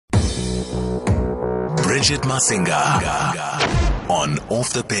Bridget Masinga on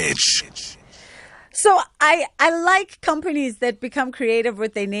Off the Pitch. So I like companies that become creative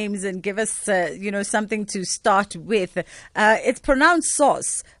with their names and give us, something to start with. It's pronounced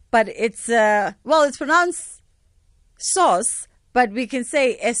SOSS, but it's pronounced SOSS, but we can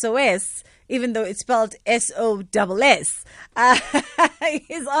say SOS, even though it's spelled SOSS.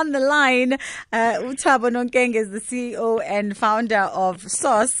 He's on the line. Thabo Nonkenge is the CEO and founder of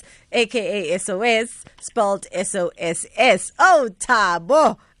SOSS, aka SOS, spelled SOSS. Oh,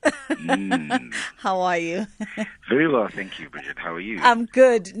 Thabo. How are you? Very well, thank you, Bridget. How are you? I'm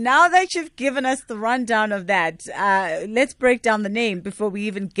good. Now that you've given us the rundown of that, let's break down the name before we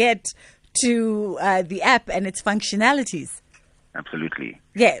even get to the app and its functionalities. Absolutely.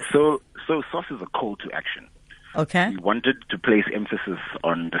 Yes. So SOSS is a call to action. Okay. We wanted to place emphasis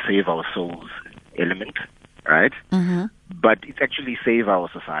on the save our souls element, right? Mm-hmm. But it's actually save our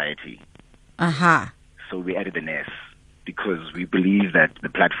society. Uh-huh. So we added an S because we believe that the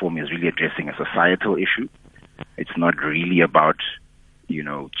platform is really addressing a societal issue. It's not really about,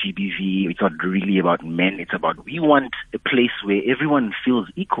 GBV. It's not really about men. It's about we want a place where everyone feels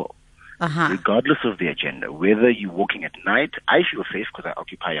equal. Uh-huh. Regardless of their gender, whether you're walking at night, I feel safe because I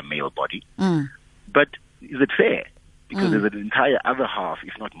occupy a male body. But is it fair? Because there's an entire other half,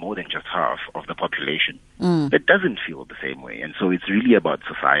 if not more than just half, of the population that doesn't feel the same way. And so it's really about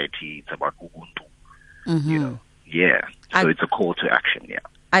society. It's about Ubuntu. Mm-hmm. Yeah. So it's a call to action. Yeah.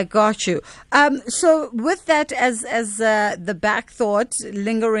 I got you. So with that as the back thought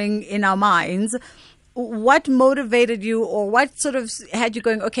lingering in our minds, what motivated you, or what sort of had you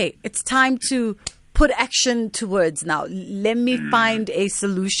going, okay, it's time to put action towards now. Let me find a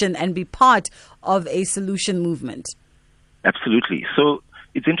solution and be part of a solution movement. Absolutely. So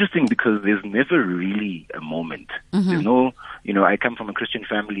it's interesting because there's never really a moment. There's no, I come from a Christian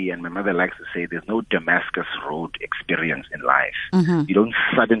family, and my mother likes to say there's no Damascus Road experience in life. You don't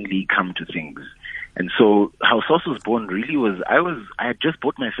suddenly come to things. And so how SOSS was born really was, I had just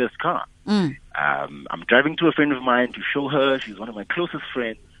bought my first car. I'm driving to a friend of mine to show her. She's one of my closest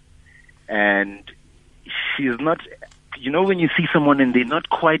friends. And she's not, when you see someone and they're not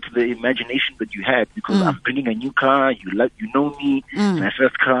quite the imagination that you had, because I'm bringing a new car, you know me, my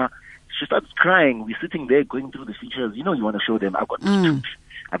first car. She starts crying. We're sitting there going through the features. You want to show them, I've got Bluetooth,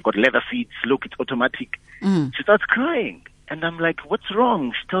 I've got leather seats, look, it's automatic. She starts crying. And I'm like, what's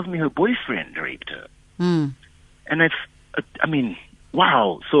wrong? She tells me her boyfriend raped her. And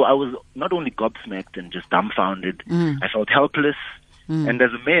wow. So I was not only gobsmacked and just dumbfounded, I felt helpless. And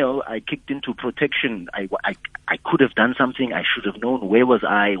as a male, I kicked into protection. I could have done something. I should have known. Where was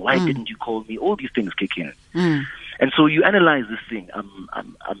I? Why didn't you call me? All these things kick in. And so you analyze this thing. I'm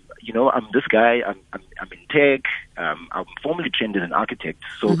this guy. I'm in tech. I'm formally trained as an architect.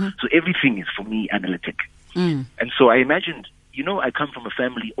 So everything is for me analytic. And so I imagined, I come from a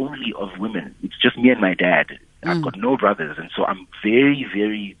family only of women. It's just me and my dad. I've got no brothers. And so I'm very,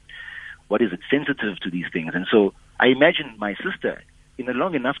 very, sensitive to these things. And so I imagine my sister, in a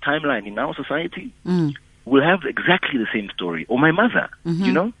long enough timeline in our society, will have exactly the same story. Or my mother,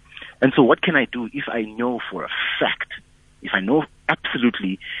 And so what can I do if I know for a fact, if I know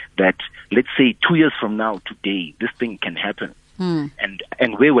absolutely that, let's say 2 years from now, today, this thing can happen?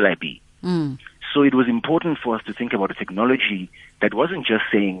 And where will I be? So it was important for us to think about a technology that wasn't just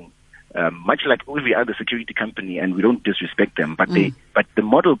saying, much like every other security company, and we don't disrespect them, but the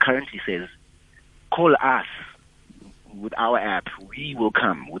model currently says, call us with our app, we will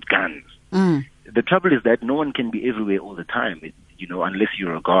come with guns. The trouble is that no one can be everywhere all the time, unless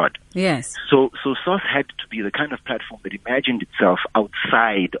you're a god. Yes. So SOSS had to be the kind of platform that imagined itself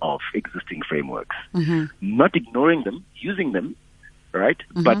outside of existing frameworks, not ignoring them, using them, right?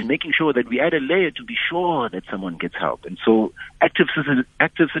 But making sure that we add a layer to be sure that someone gets help. And so active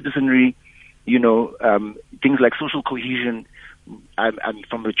citizenry, things like social cohesion. I'm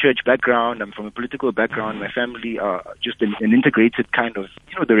from a church background. I'm from a political background. My family are just an integrated kind of,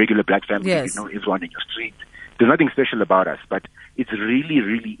 the regular black family. Yes. Everyone in your street. There's nothing special about us, but it's really,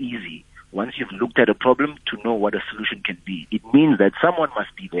 really easy once you've looked at a problem to know what a solution can be. It means that someone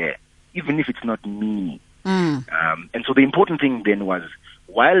must be there, even if it's not me. And so the important thing then was,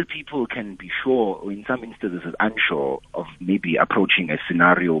 while people can be sure, or in some instances unsure, of maybe approaching a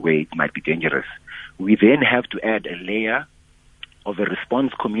scenario where it might be dangerous, we then have to add a layer of a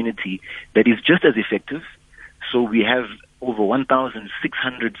response community that is just as effective. So we have over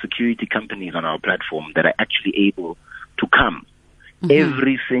 1,600 security companies on our platform that are actually able to come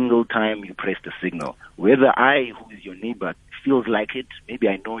every single time you press the signal. Whether I, who is your neighbor, feels like it. Maybe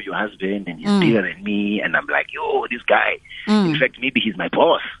I know your husband and he's bigger than me, and I'm like, yo, this guy. In fact, maybe he's my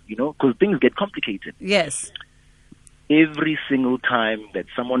boss, because things get complicated. Yes. Every single time that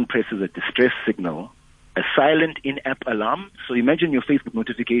someone presses a distress signal, a silent in-app alarm. So imagine your Facebook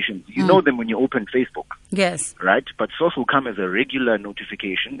notifications. You know them when you open Facebook. Yes. Right? But SOSS will come as a regular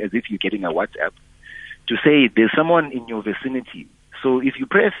notification, as if you're getting a WhatsApp, to say there's someone in your vicinity. So if you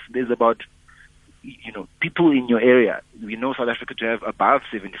press, there's about, people in your area. We know South Africa to have above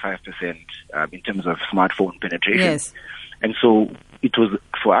 75% in terms of smartphone penetration. Yes. And so it was,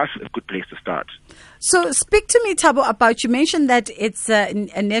 for us, a good place to start. So speak to me, Thabo, about, you mentioned that it's a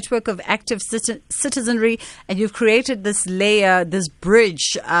network of active citizenry, and you've created this layer, this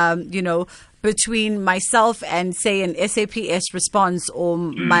bridge, between myself and, say, an SAPS response or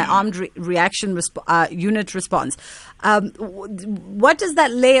my armed reaction unit response. What does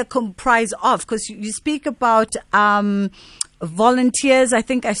that layer comprise of? Because you speak about volunteers. I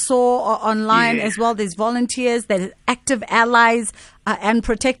think I saw online as well. There's volunteers, there's active allies and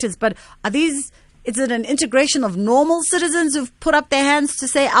protectors. But is it an integration of normal citizens who've put up their hands to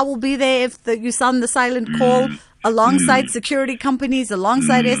say, I will be there if you sound the silent call, alongside security companies,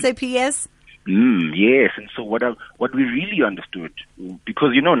 alongside SAPS? Yes, and so what we really understood,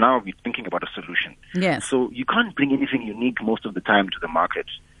 because now we're thinking about a solution. Yes. So you can't bring anything unique most of the time to the market.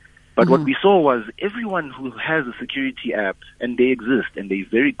 But what we saw was everyone who has a security app, and they exist, and they're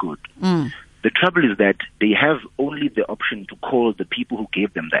very good. The trouble is that they have only the option to call the people who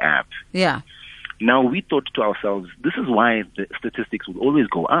gave them the app. Yeah. Now, we thought to ourselves, this is why the statistics will always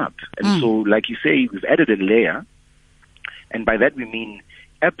go up. And so, like you say, we've added a layer. And by that we mean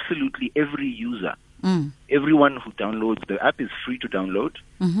absolutely every user, everyone who downloads, the app is free to download.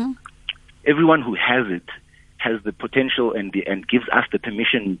 Everyone who has it has the potential and gives us the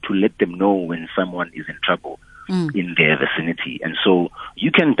permission to let them know when someone is in trouble in their vicinity. And so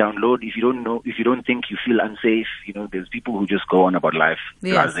you can download if you don't think you feel unsafe. There's people who just go on about life,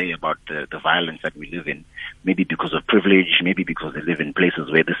 blasé about the violence that we live in, maybe because of privilege, maybe because they live in places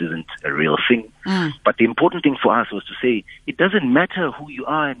where this isn't a real thing. But the important thing for us was to say, it doesn't matter who you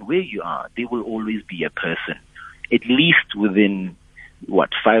are and where you are, there will always be a person, at least within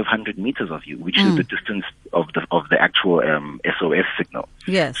 500 meters of you, which is the distance of the actual SOS signal.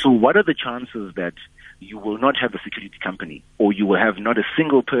 Yes. So what are the chances that you will not have a security company, or you will have not a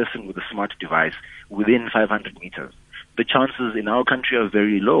single person with a smart device within 500 meters? The chances in our country are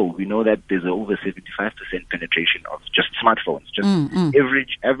very low. We know that there's over 75% penetration of just smartphones, just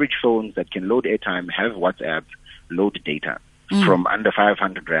average phones that can load airtime, have WhatsApp, load data, from under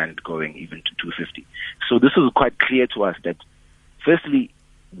 500 Rand going even to 250. So this is quite clear to us that firstly,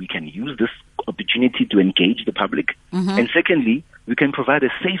 we can use this opportunity to engage the public. And secondly, we can provide a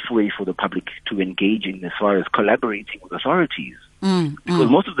safe way for the public to engage in as far as collaborating with authorities. Because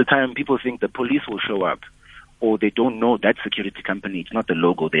most of the time people think the police will show up, or they don't know that security company. It's not the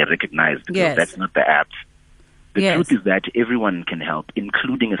logo they recognize, because that's not the app. The truth is that everyone can help,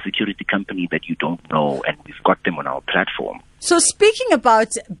 including a security company that you don't know, and we've got them on our platform. So speaking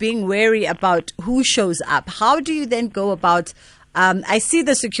about being wary about who shows up, how do you then go about I see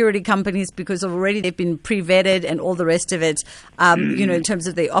the security companies, because already they've been pre-vetted and all the rest of it, in terms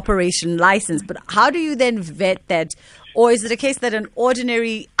of the operation license. But how do you then vet that? Or is it a case that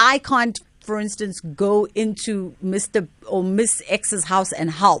I can't, for instance, go into Mr. or Miss X's house and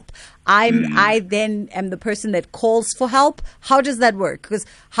help? I then am the person that calls for help. How does that work? Because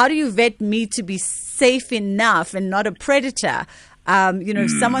how do you vet me to be safe enough and not a predator?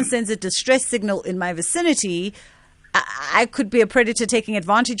 If someone sends a distress signal in my vicinity, I could be a predator taking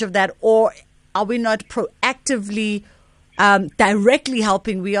advantage of that. Or are we not proactively directly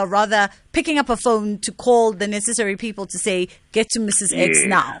helping? We are rather picking up a phone to call the necessary people to say, get to Mrs. X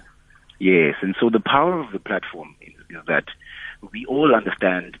now. Yes, and so the power of the platform is that we all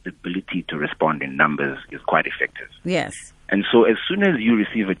understand the ability to respond in numbers is quite effective. Yes. And so as soon as you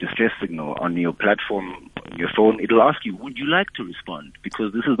receive a distress signal on your platform, on your phone, it'll ask you, would you like to respond?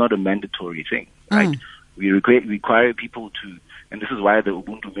 Because this is not a mandatory thing, right? We require people to, and this is why the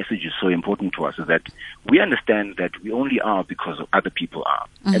Ubuntu message is so important to us, is that we understand that we only are because other people are.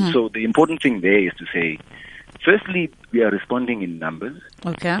 And so the important thing there is to say, firstly, we are responding in numbers.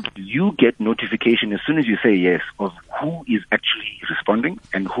 Okay. You get notification as soon as you say yes of who is actually responding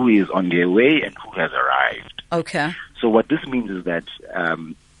and who is on their way and who has arrived. Okay. So what this means is that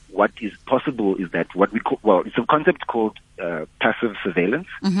what is possible is that what we call, it's a concept called passive surveillance.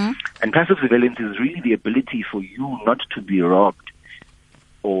 And passive surveillance is really the ability for you not to be robbed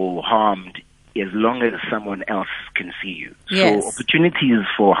or harmed as long as someone else can see you. Yes. So opportunities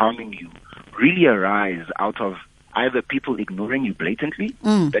for harming you really arise out of either people ignoring you blatantly,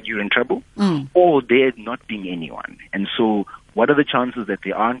 that you're in trouble, or there not being anyone. And so what are the chances that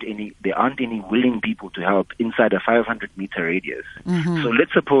there aren't any willing people to help inside a 500-meter radius? So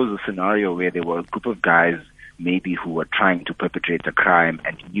let's suppose a scenario where there were a group of guys maybe who were trying to perpetrate a crime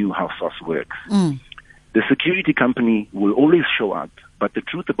and knew how SOSS works. The security company will always show up, but the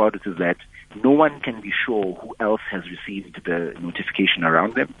truth about it is that no one can be sure who else has received the notification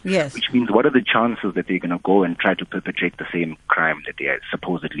around them. Yes. Which means, what are the chances that they're going to go and try to perpetrate the same crime that they are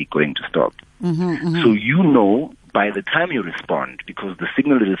supposedly going to stop? So you know by the time you respond, because the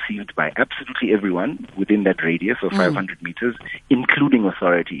signal is received by absolutely everyone within that radius of 500 meters, including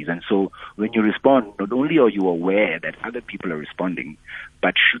authorities. And so when you respond, not only are you aware that other people are responding,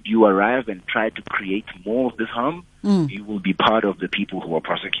 but should you arrive and try to create more of this harm, you will be part of the people who are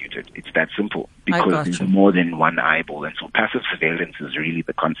prosecuted. It's that simple, because there's more than one eyeball. And so passive surveillance is really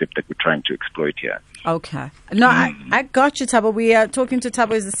the concept that we're trying to exploit here. Okay. No, I got you, Thabo. We are talking to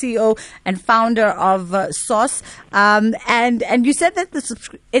Thabo, who's the CEO and founder of SOSS. And you said that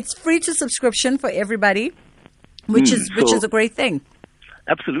it's free to subscription for everybody, which is a great thing.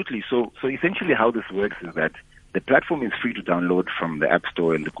 Absolutely. So essentially how this works is that the platform is free to download from the App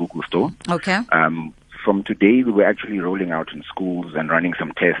Store and the Google Store. Okay. From today, we were actually rolling out in schools and running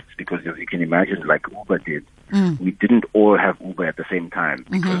some tests because, as you can imagine, like Uber did, we didn't all have Uber at the same time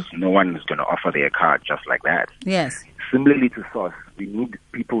because no one is going to offer their car just like that. Yes. Similarly to SOSS, we need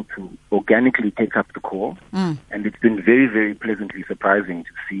people to organically take up the call. And it's been very, very pleasantly surprising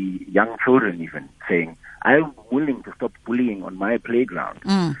to see young children even saying, I'm willing to stop bullying on my playground.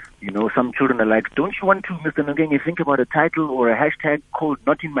 You know, some children are like, don't you want to, Mr. Nonkenge, think about a title or a hashtag called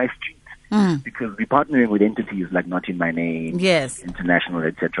Not in My Street? Because we're partnering with entities like Not in My Name, International,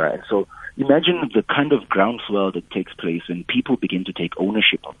 etc. And so imagine the kind of groundswell that takes place when people begin to take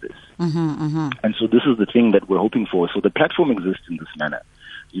ownership of this. And so this is the thing that we're hoping for. So the platform exists in this manner.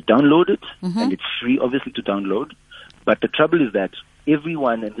 You download it, and it's free, obviously, to download. But the trouble is that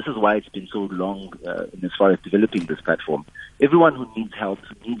everyone, and this is why it's been so long in as far as developing this platform, everyone who needs help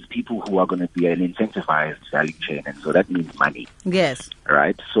needs people who are going to be an incentivized value chain, and so that means money. Yes.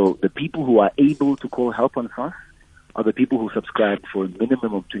 Right? So the people who are able to call help on SOSS are the people who subscribe for a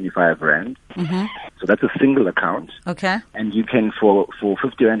minimum of 25 Rand. So that's a single account. Okay. And you can, for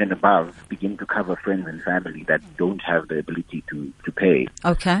 50 Rand and above, begin to cover friends and family that don't have the ability to pay.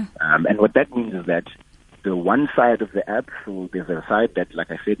 Okay. And what that means is that the one side of the app, so there's a side that,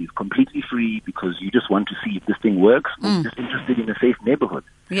 like I said, is completely free because you just want to see if this thing works or you're just interested in a safe neighborhood.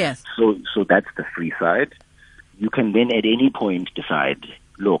 Yes. So that's the free side. You can then at any point decide,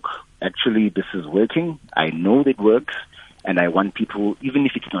 look, actually this is working. I know that it works. And I want people, even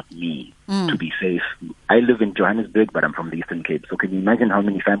if it's not me, to be safe. I live in Johannesburg, but I'm from the Eastern Cape. So can you imagine how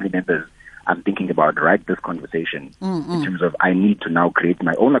many family members I'm thinking about right this conversation in terms of I need to now create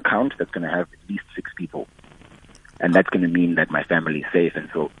my own account that's going to have at least 6 people. And that's going to mean that my family is safe. And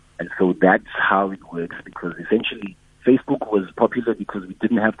so that's how it works, because essentially Facebook was popular because we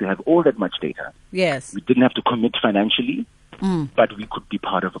didn't have to have all that much data. Yes. We didn't have to commit financially, but we could be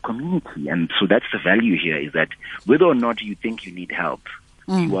part of a community. And so that's the value here, is that whether or not you think you need help,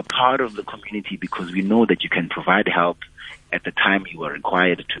 you are part of the community because we know that you can provide help at the time you are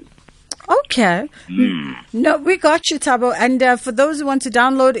required to. Okay. No, we got you, Thabo. And for those who want to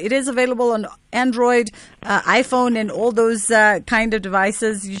download, it is available on Android, iPhone, and all those kind of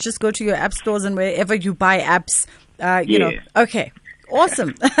devices. You just go to your app stores and wherever you buy apps, you know. Okay.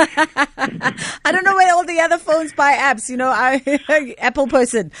 Awesome. I don't know where all the other phones buy apps. You know, I'm Apple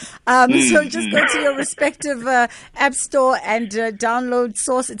person. So just go to your respective app store and download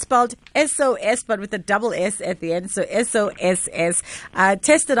SOSS. It's spelled SOS, but with a double S at the end. So SOSS.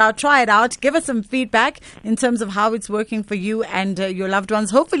 Test it out. Try it out. Give us some feedback in terms of how it's working for you and your loved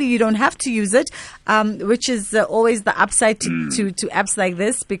ones. Hopefully you don't have to use it, which is always the upside to apps like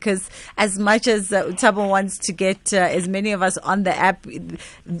this, because as much as Thabo wants to get as many of us on the app,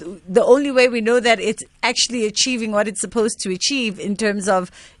 the only way we know that it's actually achieving what it's supposed to achieve in terms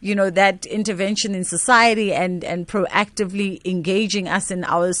of, you know, that intervention in society and proactively engaging us in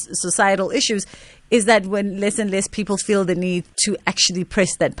our societal issues is that when less and less people feel the need to actually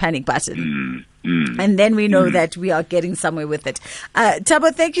press that panic button. And then we know that we are getting somewhere with it.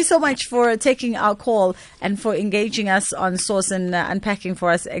 Thabo, thank you so much for taking our call and for engaging us on SOSS and unpacking for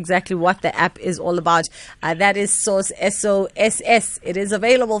us exactly what the app is all about. That is SOSS, SOSS. It is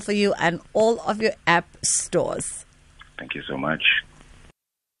available for you and all of your app stores. Thank you so much.